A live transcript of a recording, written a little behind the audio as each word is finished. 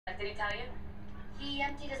Did he tell you? He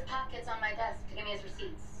emptied his pockets on my desk to give me his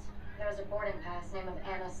receipts. There was a boarding pass named of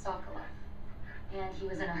Anna Sokolov. And he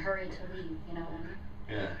was in a hurry to leave, you know what I mean?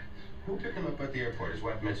 Yeah. Who picked him up at the airport? His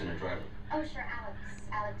wife mentioned a driver. Oh, sure, Alex.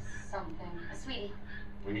 Alex something. A sweetie.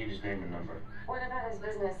 We need his name and number. What about his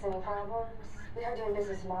business? Any problems? We heard doing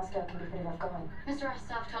business in Moscow can be pretty rough going. Mr.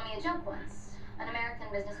 Rostov told me a joke once. An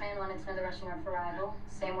American businessman wanted to know the Russian word for rival.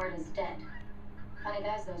 Same word as dead. Funny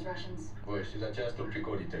guys, those Russians. Ой, сюда часто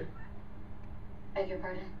приходите. Beg your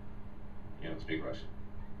pardon? You don't speak Russian.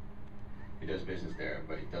 He does business there,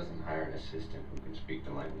 but he doesn't hire an assistant who can speak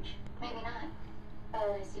the language. Maybe not. But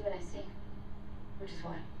I see what I see. Which is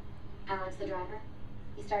what? Alex, the driver,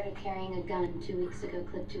 he started carrying a gun 2 weeks ago,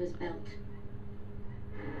 clipped to his belt.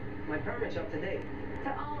 My permit's up to date. To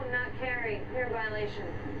own, not carry. You're in violation.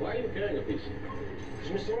 Why are you carrying a piece?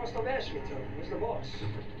 Because Mr. Rostov asked me to. He's the boss.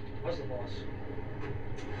 Was the boss.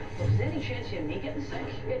 Look, is there any chance of me getting sick?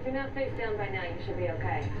 If you're not face down by now, you should be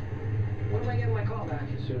okay. When am I getting my car back?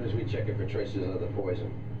 As soon as we check it for traces of the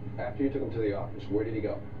poison. After you took him to the office, where did he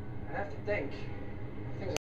go? I'd have to think.